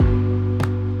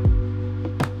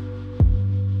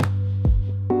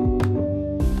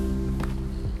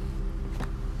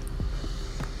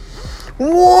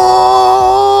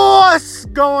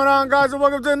going on, guys? And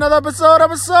welcome to another episode.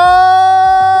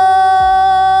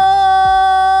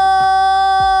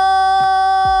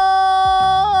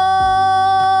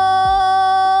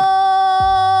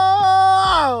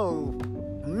 Oh,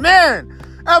 man.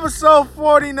 Episode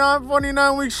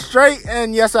 49 weeks straight.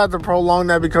 And yes, I have to prolong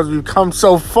that because we've come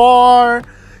so far.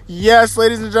 Yes,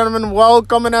 ladies and gentlemen,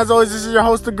 welcome. And as always, this is your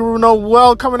host, the Guru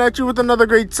Noel, coming at you with another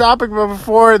great topic. But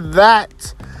before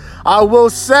that, I will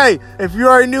say, if you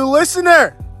are a new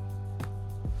listener,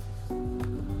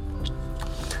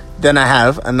 then I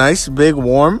have a nice, big,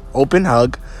 warm, open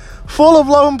hug full of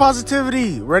love and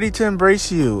positivity, ready to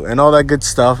embrace you and all that good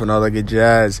stuff and all that good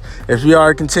jazz. If you are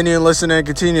a continuing listener and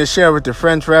continue to share with your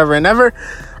friends forever and ever,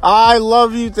 I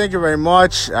love you. Thank you very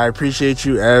much. I appreciate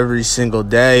you every single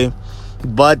day.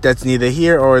 But that's neither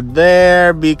here or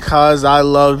there because I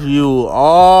love you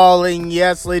all. And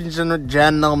yes, ladies and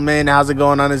gentlemen, how's it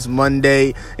going on this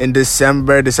Monday in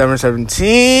December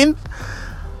 17th?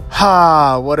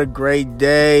 What a great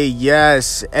day.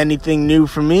 Yes, anything new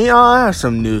for me? I have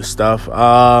some new stuff.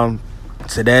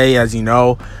 Today, as you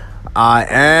know, I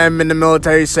am in the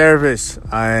military service.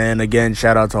 And again,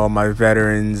 shout out to all my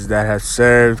veterans that have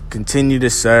served, continue to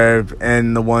serve,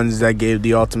 and the ones that gave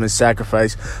the ultimate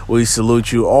sacrifice. We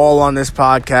salute you all on this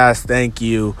podcast. Thank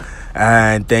you.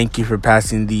 And thank you for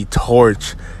passing the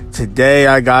torch. Today,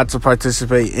 I got to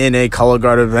participate in a color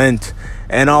guard event.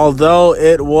 And although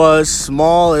it was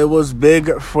small, it was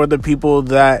big for the people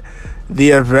that the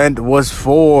event was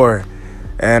for.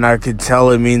 And I could tell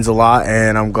it means a lot,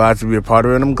 and I'm glad to be a part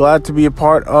of it. And I'm glad to be a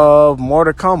part of more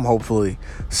to come, hopefully.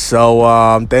 So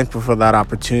I'm thankful for that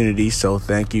opportunity. So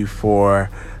thank you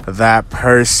for that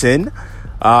person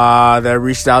that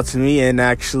reached out to me and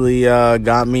actually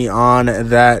got me on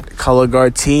that color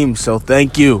guard team. So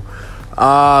thank you.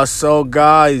 So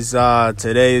guys,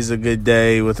 today is a good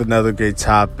day with another great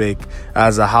topic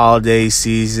as the holiday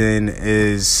season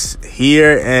is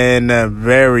here and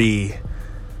very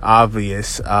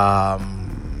obvious. A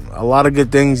lot of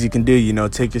good things you can do,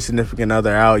 take your significant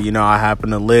other out. I happen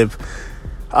to live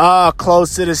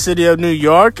close to the city of New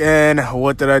York, and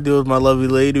what did I do with my lovely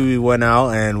lady? We went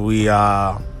out and we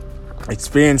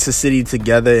experienced the city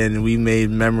together, and we made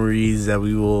memories that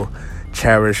we will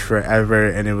cherish forever.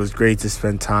 And it was great to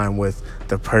spend time with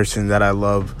the person that I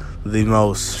love the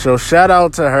most. So shout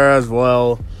out to her as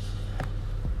well.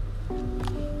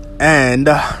 And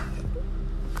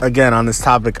again, on this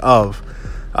topic of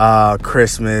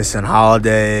Christmas and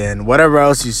holiday and whatever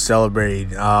else you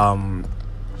celebrate, I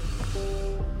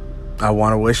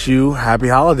want to wish you happy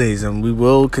holidays. And we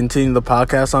will continue the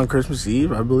podcast on Christmas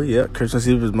Eve, I believe. Yeah, Christmas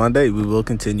Eve is Monday. We will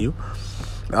continue.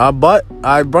 But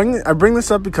I bring this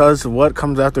up because what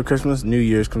comes after Christmas? New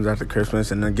Year's comes after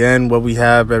Christmas. And again, what we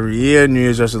have every year, New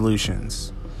Year's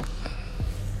resolutions.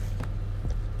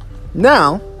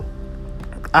 Now,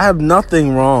 I have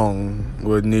nothing wrong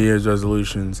with New Year's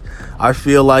resolutions. I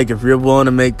feel like if you're willing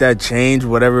to make that change,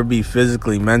 whatever it be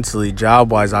physically, mentally,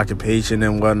 job-wise, occupation,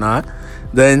 and whatnot,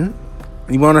 then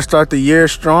you want to start the year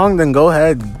strong, then go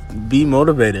ahead, be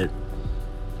motivated.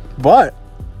 But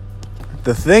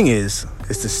the thing is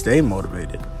to stay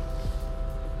motivated.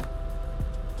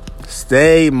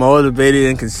 Stay motivated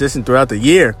and consistent throughout the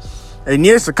year and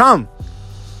years to come.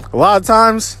 A lot of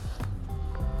times,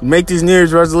 you make these New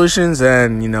Year's resolutions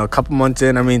and, a couple months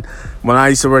in, when I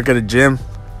used to work at a gym,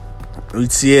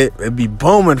 we'd see it'd be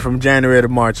booming from January to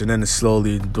March, and then it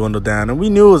slowly dwindled down. And we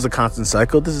knew it was a constant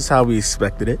cycle. This is how we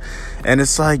expected it. And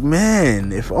it's like,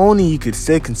 man, if only you could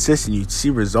stay consistent, you'd see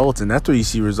results. And that's where you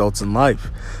see results in life.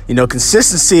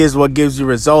 Consistency is what gives you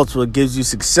results, what gives you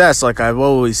success. Like I've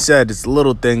always said, it's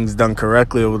little things done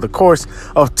correctly over the course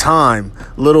of time.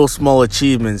 Little small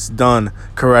achievements done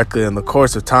correctly in the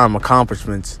course of time,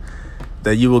 accomplishments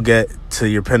that you will get to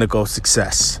your pinnacle of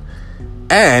success.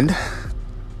 And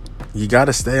you got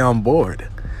to stay on board.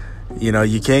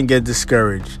 You can't get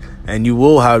discouraged. And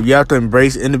you have to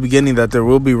embrace in the beginning that there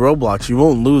will be roadblocks. You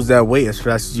won't lose that weight as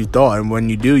fast as you thought. And when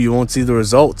you do, you won't see the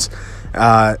results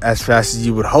as fast as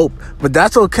you would hope. But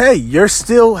that's okay. You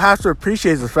still have to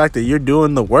appreciate the fact that you're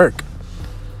doing the work.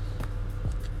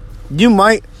 You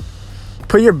might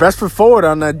put your best foot forward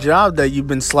on that job that you've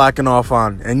been slacking off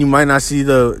on. And you might not see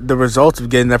the results of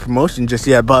getting that promotion just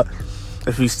yet. But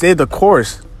if you stay the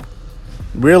course,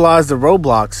 realize the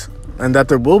roadblocks and that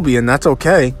there will be, and that's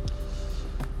okay.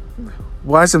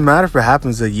 Why does it matter if it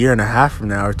happens a year and a half from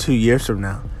now or 2 years from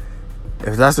now?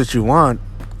 If that's what you want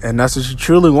and that's what you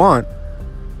truly want,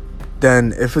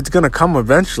 then if it's going to come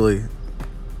eventually,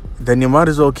 then you might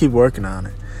as well keep working on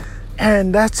it.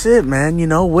 And that's it, man.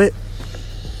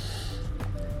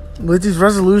 With these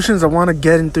resolutions, I want to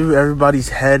get into everybody's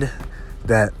head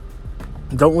that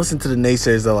don't listen to the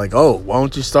naysayers that are like, oh, why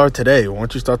don't you start today? Why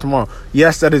don't you start tomorrow?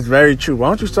 Yes, that is very true. Why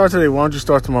don't you start today? Why don't you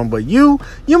start tomorrow? But you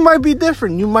might be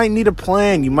different. You might need a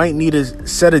plan. You might need to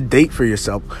set a date for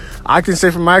yourself. I can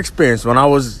say from my experience, when I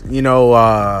was,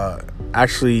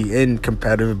 actually in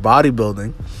competitive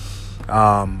bodybuilding,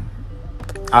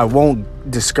 I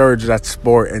won't discourage that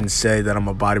sport and say that I'm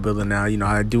a bodybuilder now.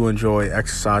 I do enjoy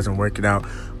exercise and working out,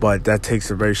 but that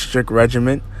takes a very strict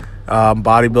regimen.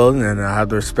 Bodybuilding, and I have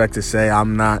the respect to say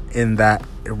I'm not in that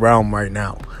realm right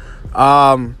now.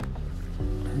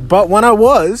 But when I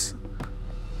was,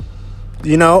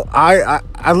 I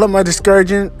let my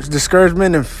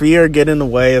discouragement and fear get in the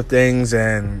way of things,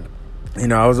 and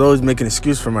I was always making an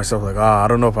excuse for myself, like, I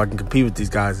don't know if I can compete with these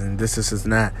guys, and this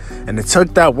and that. And it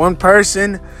took that one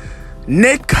person,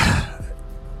 Nick,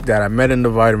 that I met in the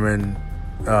vitamin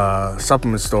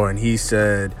supplement store, and he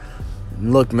said,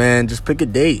 look, man, just pick a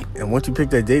date. And once you pick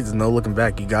that date, there's no looking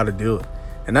back. You got to do it.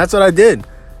 And that's what I did.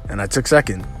 And I took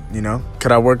second,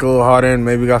 Could I work a little harder and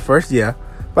maybe got first? Yeah.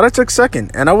 But I took second.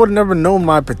 And I would have never known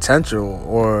my potential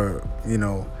or,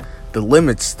 the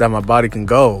limits that my body can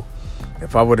go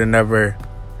if I would have never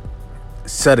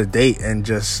set a date and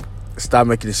just stopped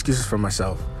making excuses for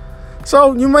myself.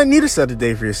 So you might need to set a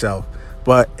date for yourself.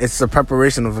 But it's the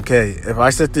preparation of, okay, if I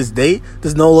set this date,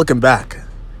 there's no looking back.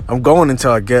 I'm going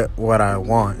until I get what I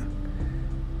want.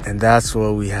 And that's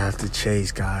what we have to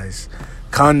chase, guys.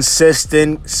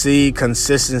 Consistency,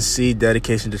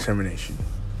 dedication, determination.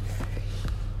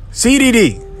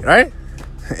 CDD, right?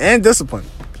 And discipline.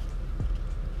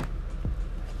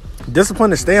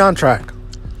 Discipline to stay on track.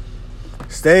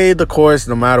 Stay the course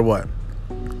no matter what.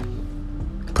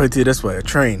 Put it to you this way. A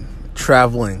train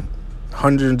traveling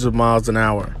hundreds of miles an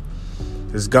hour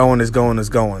is going.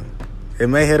 It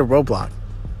may hit a roadblock.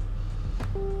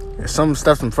 If something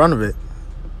steps in front of it,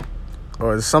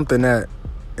 or there's something that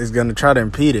is going to try to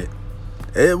impede it,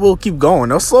 it will keep going.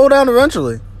 It'll slow down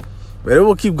eventually, but it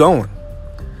will keep going.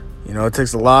 It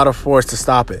takes a lot of force to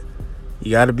stop it. You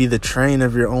got to be the train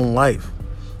of your own life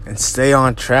and stay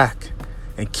on track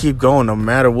and keep going no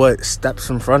matter what steps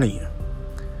in front of you.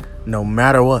 No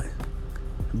matter what.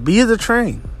 Be the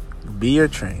train. Be your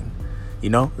train.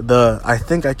 I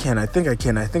think I can, and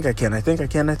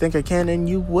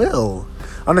you will.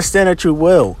 Understand that you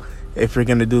will if you're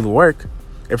going to do the work.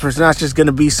 If it's not just going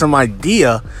to be some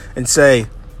idea and say,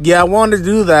 yeah, I want to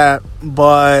do that,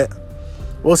 but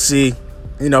we'll see.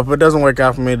 If it doesn't work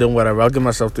out for me, then whatever. I'll give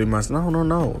myself 3 months.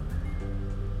 No.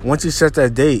 Once you set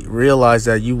that date, realize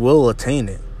that you will attain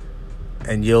it.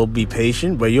 And you'll be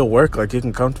patient, but you'll work like you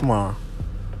can come tomorrow.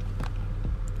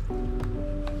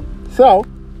 So,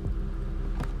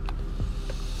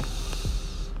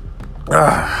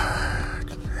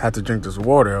 have to drink this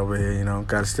water over here,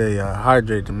 Got to stay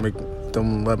hydrated and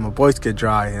don't let my voice get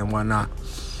dry and whatnot.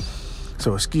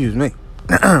 So, excuse me.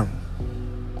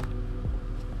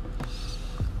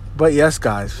 But yes,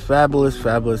 guys, fabulous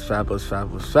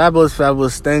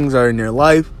things are in your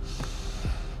life.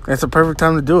 It's a perfect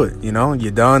time to do it.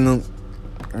 You're done.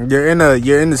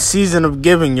 You're in the season of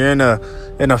giving. You're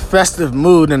in a festive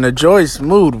mood, in a joyous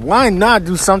mood. Why not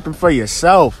do something for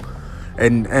yourself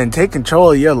and take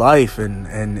control of your life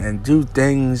and do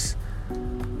things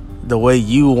the way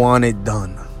you want it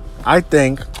done? I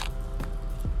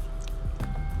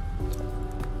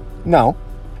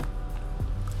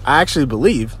actually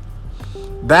believe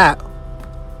that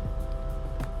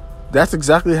that's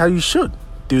exactly how you should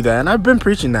do that. And I've been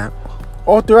preaching that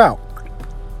all throughout.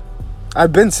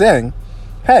 I've been saying,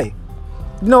 hey,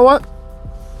 you know what?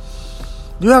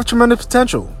 You have tremendous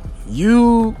potential.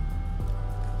 You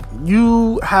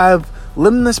have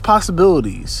limitless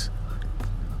possibilities.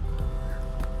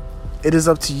 It is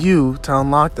up to you to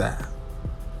unlock that.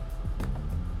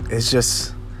 It's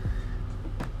just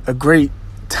a great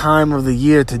time of the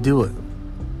year to do it.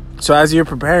 So as you're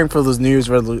preparing for those New Year's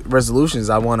resolutions,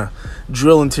 I want to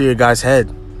drill into your guys'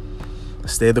 head.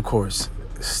 Stay the course.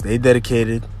 Stay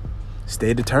dedicated.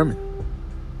 Stay determined.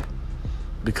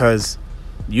 Because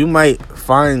you might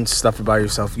find stuff about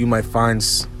yourself. You might find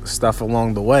stuff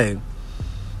along the way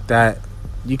that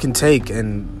you can take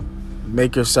and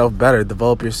make yourself better.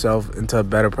 Develop yourself into a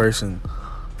better person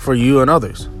for you and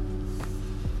others.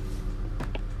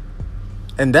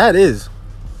 And that is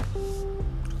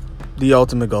the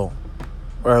ultimate goal,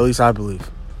 or at least I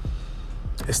believe,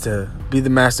 is to be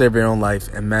the master of your own life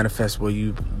and manifest what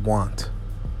you want.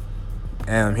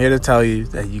 And I'm here to tell you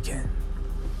that you can.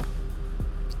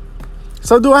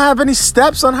 So do I have any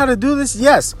steps on how to do this?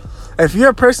 Yes. If you're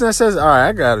a person that says, all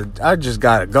right, I just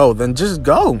gotta go, then just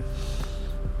go.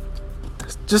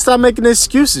 Just stop making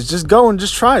excuses. Just go and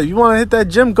just try it. You want to hit that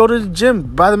gym, go to the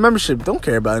gym, buy the membership. Don't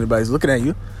care about anybody's looking at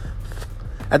you.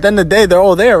 At the end of the day, they're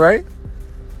all there, right?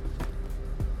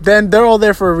 Then they're all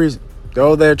there for a reason. They're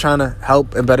all there trying to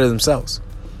help and better themselves.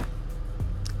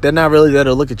 They're not really there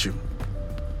to look at you.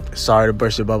 Sorry to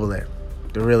burst your bubble there.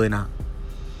 They're really not.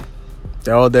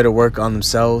 They're all there to work on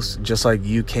themselves, just like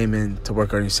you came in to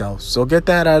work on yourself. So get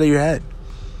that out of your head.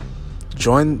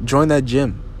 Join that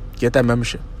gym. Get that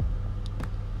membership.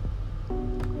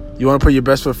 You want to put your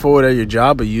best foot forward at your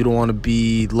job, but you don't want to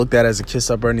be looked at as a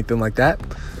kiss up or anything like that.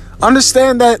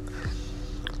 Understand that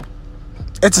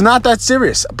it's not that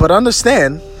serious, but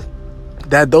understand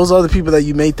that those other people that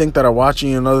you may think that are watching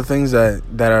you and other things that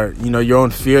are, your own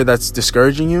fear that's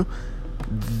discouraging you,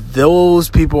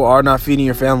 those people are not feeding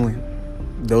your family.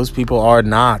 Those people are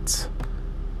not.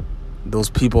 Those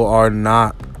people are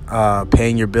not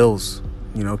paying your bills,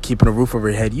 keeping a roof over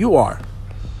your head. You are.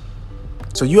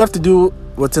 So you have to do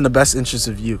what's in the best interest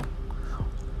of you.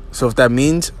 So if that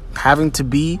means having to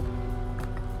be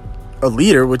a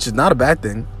leader, which is not a bad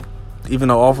thing, even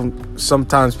though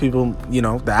sometimes people,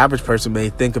 the average person may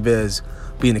think of it as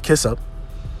being a kiss up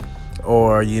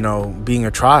or, being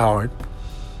a try hard.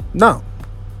 No.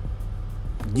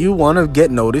 You want to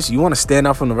get noticed. You want to stand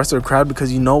out from the rest of the crowd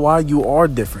because you know why? You are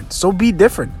different. So be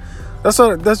different.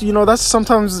 That's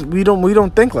sometimes we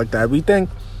don't think like that. We think,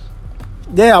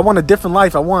 yeah, I want a different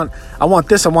life. I want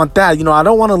this, I want that. I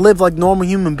don't want to live like normal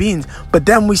human beings. But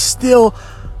then we still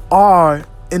are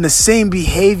in the same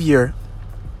behavior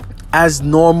as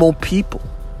normal people.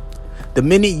 The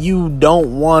minute you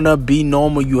don't want to be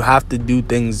normal, you have to do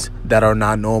things that are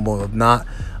not normal,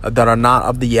 that are not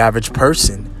of the average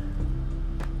person.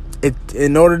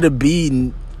 In order to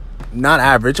be not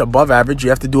average, above average, you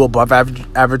have to do above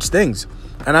average things.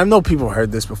 And I know people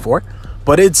heard this before,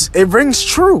 but it rings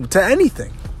true to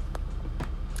anything.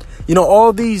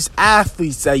 All these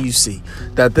athletes that you see,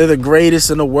 that they're the greatest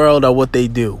in the world at what they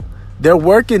do. They're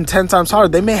working 10 times harder.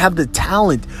 They may have the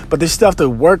talent, but they still have to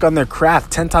work on their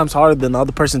craft 10 times harder than the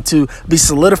other person to be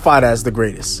solidified as the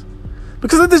greatest.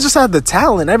 Because if they just have the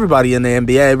talent, everybody in the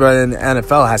NBA, everybody in the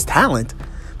NFL has talent.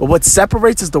 But what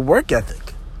separates is the work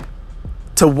ethic.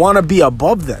 To want to be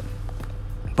above them.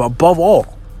 But above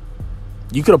all,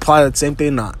 you could apply that same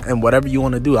thing and whatever you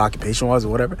want to do, occupation-wise or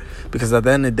whatever. Because at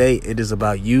the end of the day, it is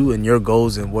about you and your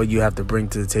goals and what you have to bring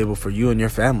to the table for you and your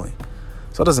family.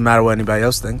 So it doesn't matter what anybody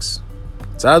else thinks.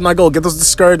 So that's my goal. Get those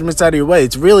discouragements out of your way.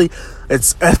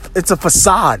 It's a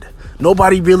facade.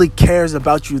 Nobody really cares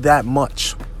about you that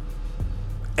much.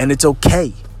 And it's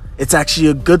okay. It's actually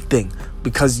a good thing.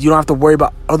 Because you don't have to worry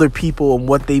about other people and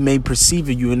what they may perceive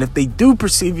of you. And if they do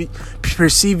perceive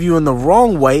you in the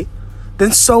wrong way,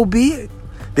 then so be it.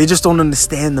 They just don't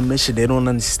understand the mission. They don't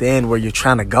understand where you're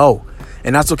trying to go.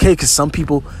 And that's okay, because some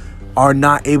people are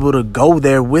not able to go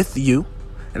there with you.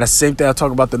 And that's the same thing I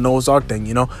talk about the Noah's Ark thing,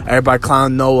 Everybody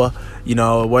clown Noah,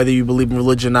 whether you believe in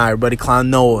religion or not. Everybody clown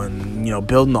Noah and,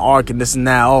 building the ark and this and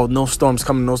that. Oh, no storm's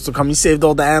coming, no storm coming. He saved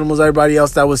all the animals. Everybody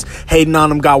else that was hating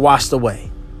on him got washed away.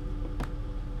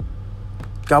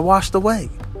 Got washed away.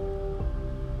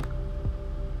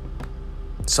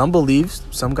 Some believed,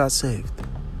 some got saved.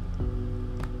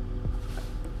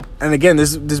 And again,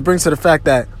 this brings to the fact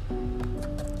that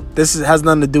this has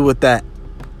nothing to do with that.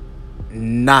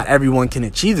 Not everyone can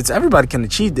achieve it. Everybody can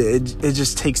achieve it. It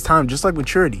just takes time, just like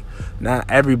maturity.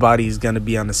 Not everybody is going to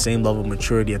be on the same level of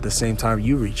maturity at the same time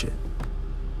you reach it.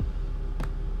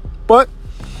 But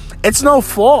it's no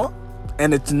fault,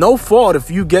 and it's no fault if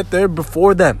you get there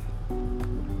before them.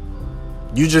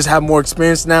 You just have more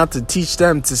experience now to teach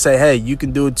them to say, hey, you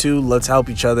can do it too. Let's help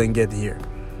each other and get here.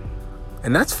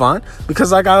 And that's fine,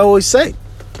 because like I always say,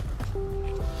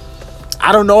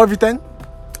 I don't know everything.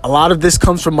 A lot of this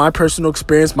comes from my personal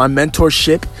experience, my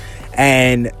mentorship,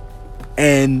 and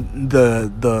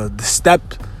the step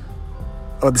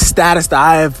or the status that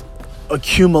I have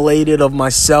accumulated of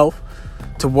myself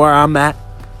to where I'm at,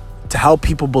 to help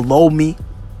people below me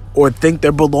or think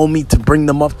they're below me, to bring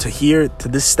them up to here, to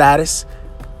this status,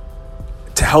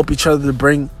 to help each other to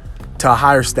bring to a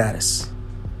higher status.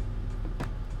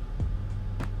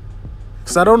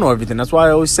 Because I don't know everything. That's why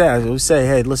I always say,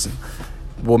 hey, listen,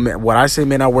 well, what I say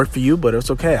may not work for you, but it's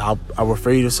okay. I'll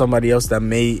refer you to somebody else that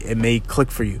may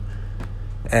click for you.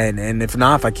 And if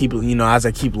not, if I keep, as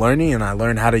I keep learning and I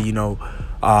learn how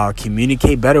to,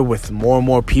 communicate better with more and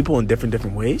more people in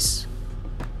different ways,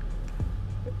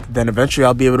 then eventually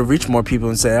I'll be able to reach more people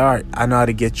and say, all right, I know how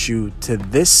to get you to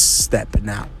this step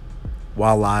now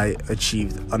while I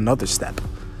achieved another step.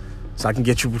 So I can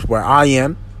get you where I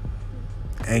am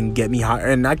and get me higher.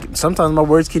 And sometimes my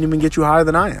words can even get you higher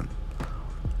than I am.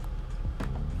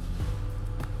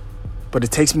 But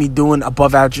it takes me doing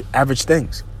above average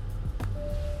things.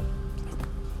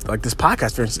 Like this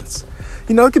podcast, for instance.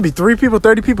 You know, it could be 3 people,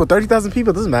 30 people, 30,000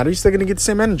 people. It doesn't matter. You're still going to get the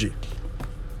same energy.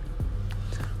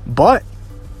 But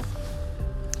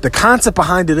the concept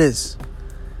behind it is,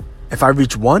 if I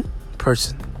reach one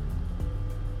person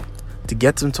to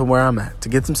get them to where I'm at, to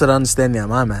get them to the understanding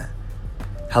I'm at,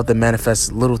 help them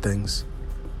manifest little things,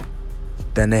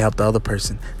 then they help the other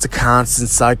person. It's a constant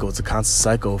cycle. It's a constant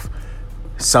cycle of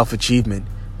self-achievement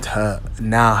to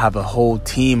now have a whole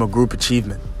team or group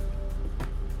achievement.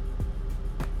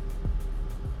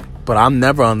 But I'm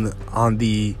never on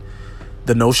the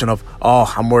notion of,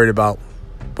 oh, I'm worried about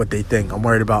what they think. I'm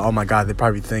worried about, oh my God, they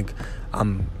probably think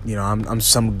I'm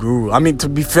some guru. I mean, to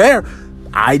be fair,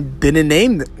 I didn't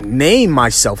name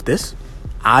myself this.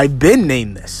 I've been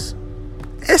named this.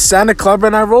 It sounded clever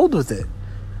and I rolled with it.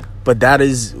 But that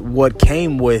is what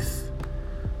came with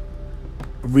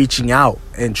reaching out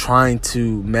and trying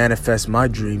to manifest my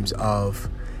dreams of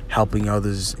helping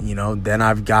others. Then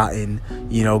I've gotten,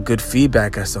 good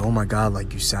feedback as to, oh my God,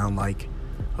 like you sound like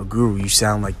a guru. You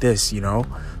sound like this,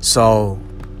 So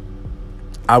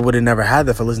I would have never had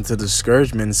that if I listened to the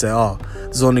discouragement and say, oh,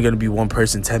 there's only going to be one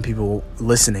person, 10 people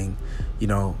listening.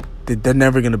 They're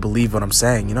never going to believe what I'm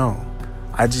saying.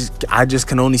 I just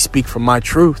can only speak from my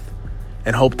truth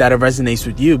and hope that it resonates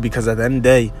with you, because at the end of the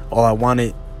day, all I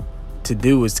wanted to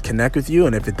do is to connect with you.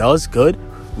 And if it does, good.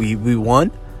 We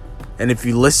won. And if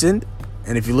you listened,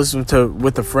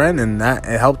 with a friend and that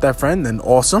it helped that friend, then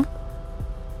awesome.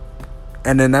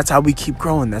 And then that's how we keep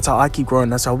growing. That's how I keep growing.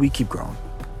 That's how we keep growing.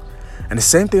 And the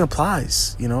same thing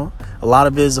applies, A lot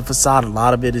of it is a facade. A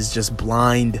lot of it is just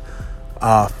blind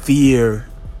fear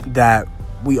that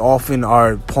we often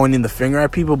are pointing the finger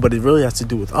at people, but it really has to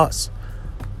do with us.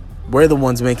 We're the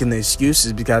ones making the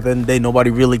excuses, because at the end of the day, nobody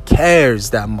really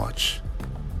cares that much.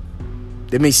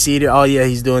 They may see it, oh yeah,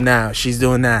 he's doing that, she's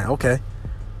doing that. Okay.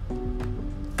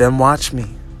 Then watch me.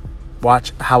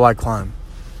 Watch how I climb.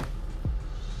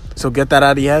 So get that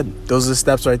out of your head. Those are the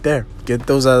steps right there. Get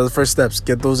those out of the first steps.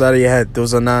 Get those out of your head.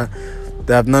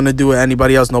 They have nothing to do with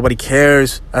anybody else. Nobody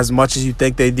cares as much as you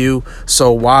think they do.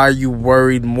 So why are you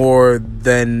worried more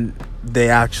than they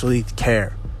actually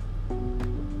care?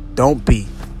 Don't be.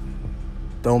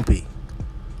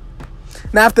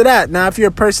 Now after that, if you're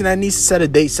a person that needs to set a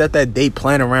date, set that date,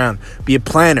 plan around. Be a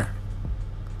planner.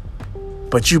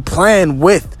 But you plan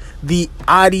with the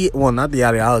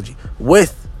ideology,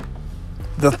 with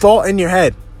the thought in your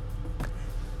head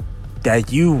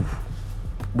that you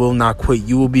will not quit.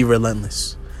 You will be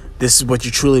relentless. This is what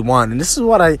you truly want. And this is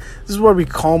where we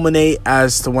culminate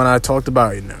as to when I talked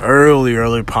about in early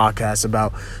podcasts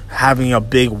about having a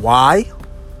big why,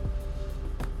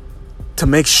 to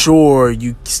make sure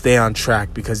you stay on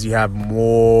track, because you have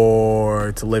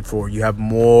more to live for. You have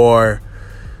more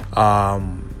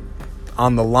on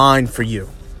the line for you.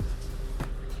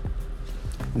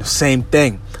 The same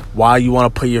thing. Why you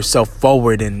want to put yourself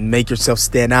forward and make yourself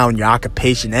stand out in your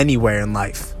occupation anywhere in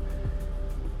life.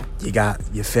 You got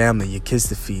your family, your kids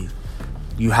to feed.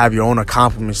 You have your own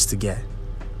accomplishments to get.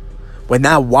 When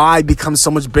that why becomes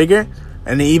so much bigger,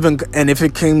 and if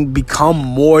it can become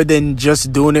more than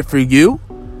just doing it for you,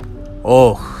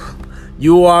 oh,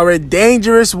 you are a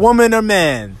dangerous woman or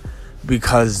man,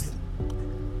 because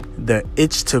the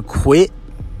itch to quit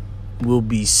will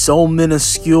be so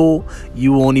minuscule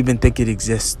you won't even think it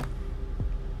exists.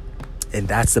 And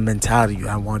that's the mentality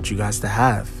I want you guys to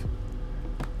have.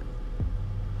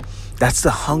 That's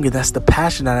the hunger, that's the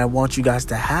passion that I want you guys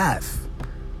to have.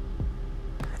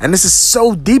 And this is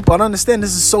so deep. I don't understand.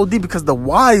 This is so deep because the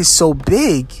why is so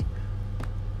big.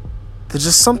 There's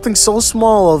just something so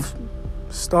small of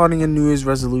starting a New Year's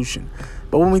resolution.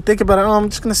 But when we think about it, I'm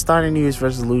just going to start a New Year's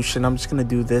resolution. I'm just going to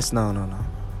do this. No.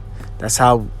 That's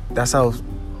how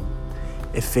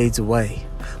it fades away.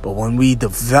 But when we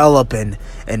develop and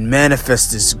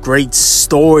manifest this great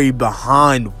story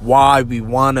behind why we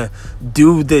want to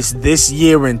do this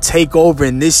year and take over,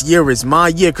 and this year is my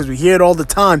year, because we hear it all the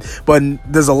time, but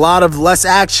there's a lot of less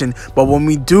action. But when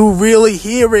we do really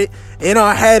hear it in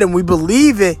our head and we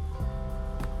believe it,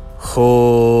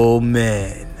 oh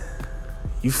man,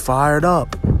 you fired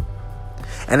up.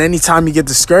 And anytime you get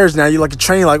discouraged, now you're like a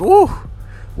train, like, ooh,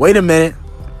 wait a minute.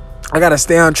 I got to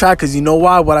stay on track, because you know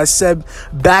why? What I said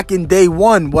back in day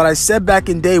one,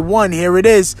 here it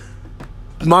is.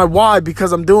 My why,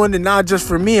 because I'm doing it not just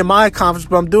for me and my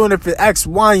accomplishment, but I'm doing it for X,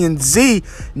 Y, and Z.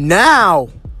 Now,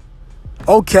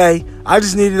 okay, I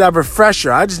just needed that refresher.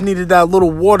 I just needed that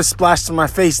little water splash to my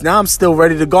face. Now I'm still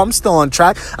ready to go. I'm still on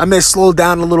track. I may slow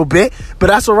down a little bit, but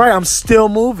that's all right. I'm still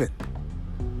moving.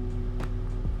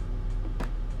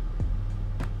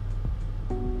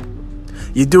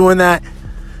 you're doing that,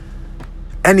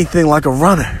 anything like a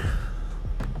runner.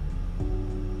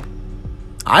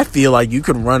 I feel like you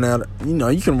can run out,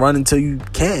 you can run until you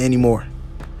can't anymore.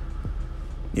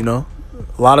 A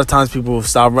lot of times people will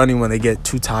stop running when they get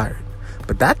too tired.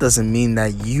 But that doesn't mean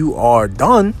that you are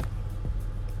done.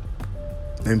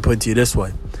 Let me put it to you this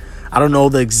way. I don't know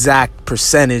the exact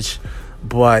percentage,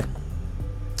 but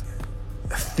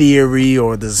theory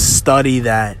or the study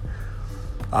that,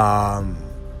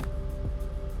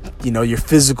 your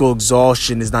physical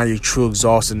exhaustion is not your true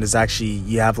exhaustion. It's actually,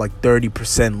 you have like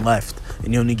 30% left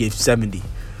and you only gave 70.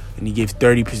 And you gave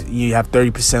 30%, you have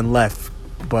 30% left.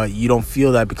 But you don't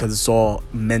feel that because it's all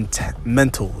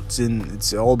mental.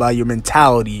 It's all about your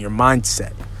mentality, your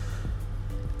mindset.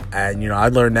 And I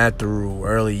learned that through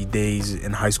early days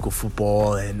in high school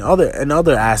football and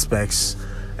other aspects.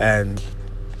 And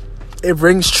it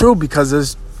rings true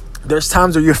because there's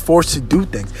times where you're forced to do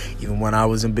things. Even when I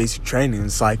was in basic training,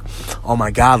 it's like, oh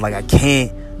my God, like I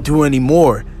can't do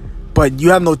anymore. But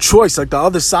you have no choice. Like the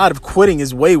other side of quitting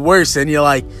is way worse. And you're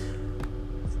like,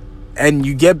 and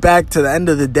you get back to the end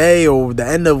of the day or the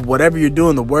end of whatever you're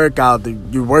doing, the workout,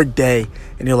 your work day,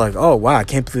 and you're like, oh, wow, I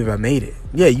can't believe I made it.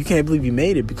 Yeah, you can't believe you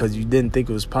made it because you didn't think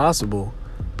it was possible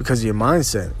because of your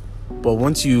mindset. But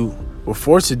once you were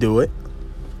forced to do it,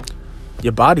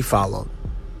 your body followed,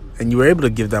 and you were able to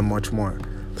give that much more.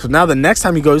 So now the next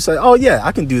time you go, you say, oh, yeah,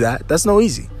 I can do that. That's no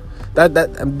easy.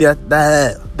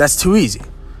 That's too easy.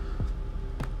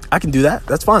 I can do that.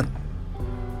 That's fun.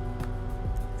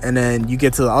 And then you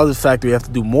get to the other factor, you have to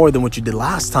do more than what you did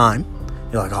last time.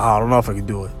 You're like, oh, I don't know if I can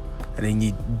do it. And then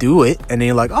you do it, and then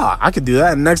you're like, oh, I could do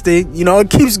that. And the next day, it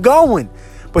keeps going.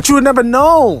 But you would never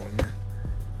known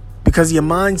because of your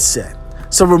mindset.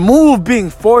 So remove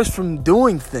being forced from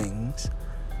doing things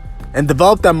and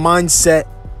develop that mindset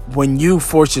when you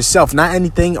force yourself. Not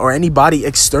anything or anybody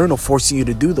external forcing you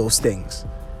to do those things.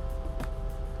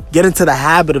 Get into the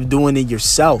habit of doing it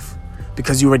yourself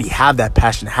because you already have that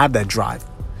passion, have that drive.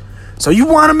 So you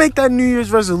want to make that New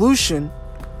Year's resolution.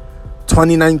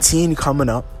 2019 coming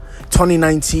up.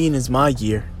 2019 is my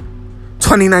year.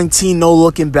 2019, no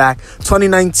looking back.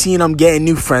 2019, I'm getting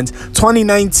new friends.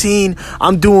 2019,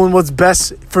 I'm doing what's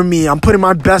best for me. I'm putting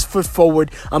my best foot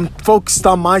forward. I'm focused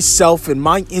on myself and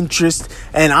my interest.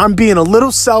 And I'm being a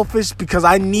little selfish because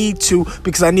I need to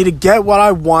get what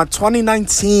I want.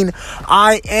 2019,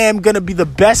 I am going to be the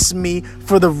best me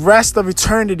for the rest of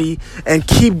eternity and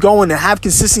keep going and have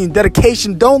consistency and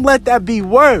dedication. Don't let that be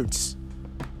words.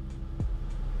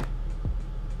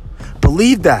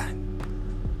 Believe that.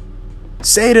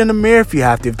 Say it in the mirror if you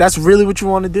have to, if that's really what you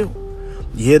want to do.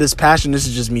 You hear this passion, this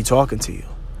is just me talking to you.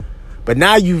 But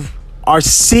now you are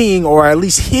seeing or at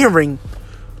least hearing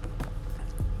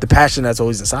the passion that's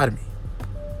always inside of me.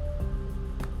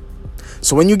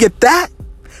 So when you get that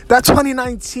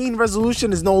 2019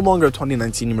 resolution is no longer a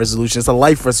 2019 resolution. It's a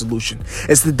life resolution.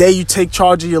 It's the day you take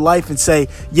charge of your life and say,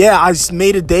 yeah, I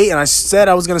made a date and I said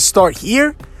I was going to start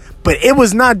here. But it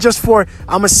was not just for,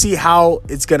 I'm going to see how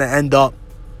it's going to end up.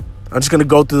 I'm just going to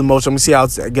go through the motion. I'm going to see how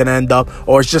it's going to end up.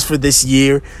 Or it's just for this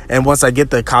year. And once I get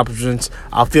the accomplishments,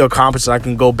 I'll feel accomplished. I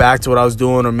can go back to what I was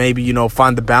doing or maybe,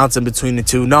 find the balance in between the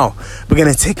two. No, we're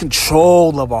going to take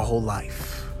control of our whole life.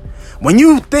 When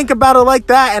you think about it like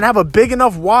that and have a big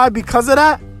enough why because of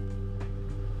that,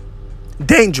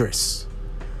 dangerous.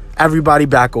 Everybody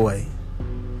back away.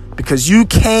 Because you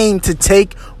came to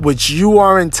take what you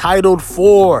are entitled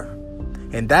for.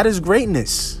 And that is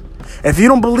greatness. If you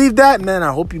don't believe that, man,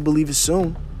 I hope you believe it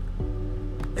soon.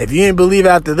 If you didn't believe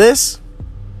after this,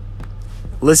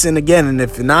 listen again. And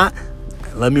if not,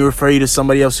 let me refer you to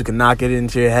somebody else who can knock it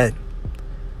into your head.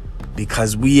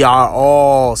 Because we are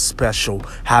all special.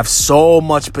 Have so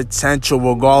much potential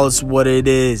regardless of what it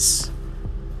is.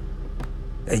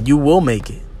 And you will make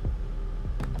it.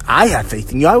 I have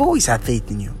faith in you. I've always had faith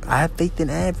in you. I have faith in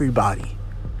everybody.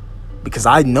 Because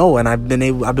I know and I've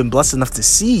been blessed enough to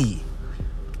see.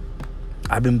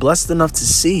 I've been blessed enough to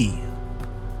see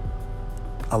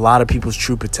a lot of people's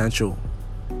true potential.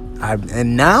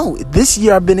 And now, this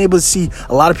year, I've been able to see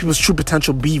a lot of people's true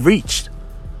potential be reached.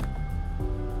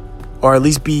 Or at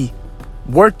least be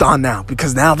worked on now,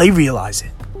 because now they realize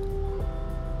it.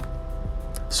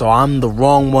 So I'm the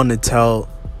wrong one to tell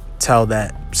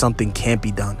that something can't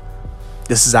be done.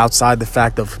 This is outside the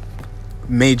fact of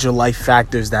major life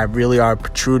factors that really are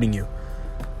protruding you.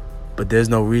 But there's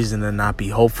no reason to not be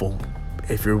hopeful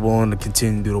if you're willing to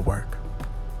continue to do the work.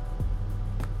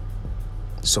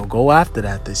 So go after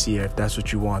that this year if that's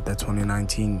what you want, that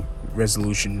 2019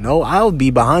 resolution. No, I'll be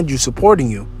behind you,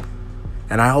 supporting you.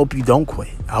 And I hope you don't quit.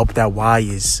 I hope that why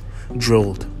is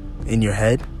drilled in your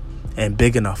head and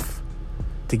big enough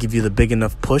to give you the big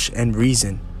enough push and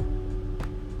reason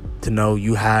to know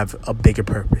you have a bigger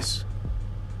purpose.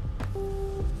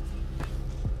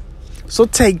 So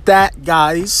take that,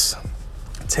 guys.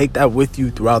 Take that with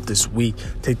you throughout this week.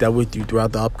 Take that with you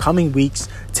throughout the upcoming weeks.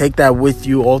 Take that with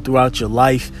you all throughout your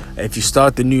life. If you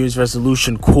start the New Year's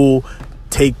resolution, cool.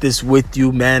 Take this with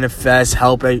you. Manifest.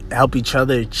 Help each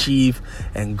other achieve.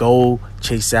 And go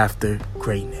chase after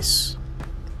greatness.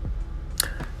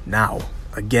 Now,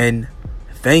 again,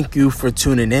 thank you for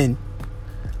tuning in.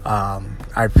 I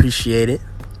appreciate it.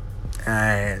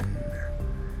 And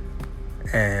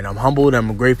I'm humbled.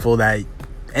 I'm grateful that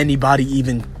anybody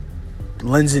even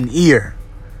lends an ear.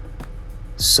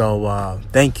 So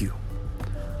thank you.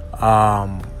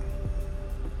 But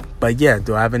yeah,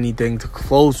 do I have anything to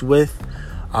close with?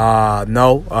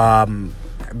 No.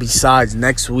 Besides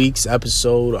next week's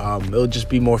episode, it'll just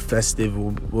be more festive.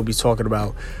 We'll be talking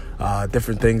about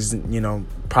different things,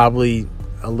 probably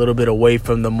a little bit away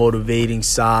from the motivating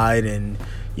side and,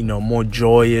 more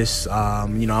joyous. I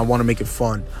want to make it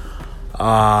fun.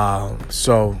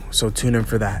 So tune in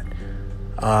for that.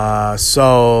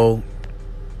 So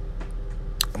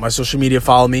my social media,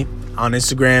 follow me on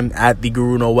Instagram at the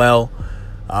Guru Noel,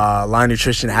 Lion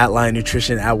Nutrition at Lion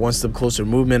Nutrition, at One Step Closer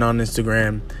Movement on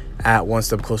Instagram, at One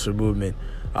Step Closer Movement.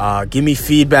 Give me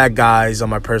feedback, guys, on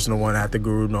my personal one at the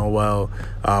Guru Noel.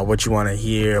 What you want to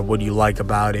hear, what do you like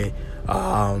about it?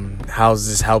 How's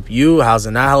this help you? How's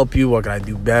it not help you? What can I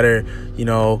do better?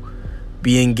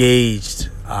 Be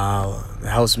engaged. It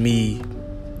helps me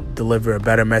deliver a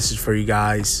better message for you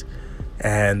guys,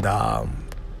 and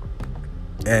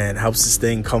helps this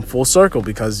thing come full circle,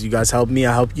 because you guys help me,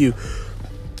 I help you.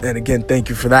 And again, thank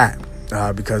you for that,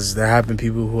 because there have been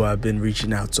people who have been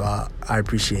reaching out, so I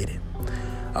appreciate it.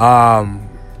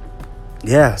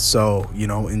 So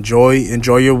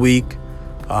enjoy your week.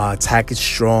 Attack it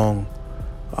strong.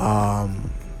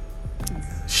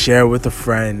 Share with a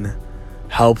friend,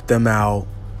 help them out.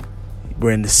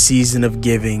 We're in the season of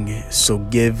giving, so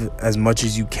give as much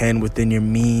as you can within your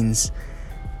means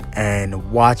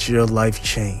and watch your life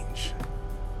change.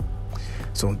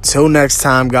 So until next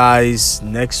time, guys,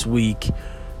 next week,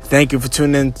 thank you for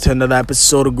tuning in to another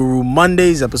episode of Guru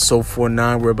Mondays, episode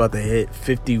 49. We're about to hit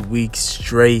 50 weeks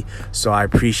straight, so I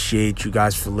appreciate you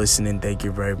guys for listening. Thank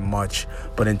you very much.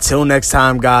 But until next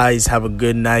time, guys, have a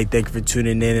good night. Thank you for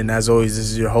tuning in. And as always, this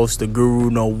is your host, the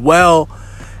Guru Noel.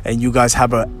 And you guys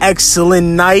have an excellent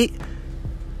night,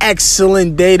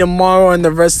 excellent day tomorrow and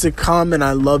the rest to come. And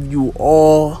I love you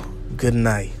all. Good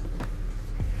night.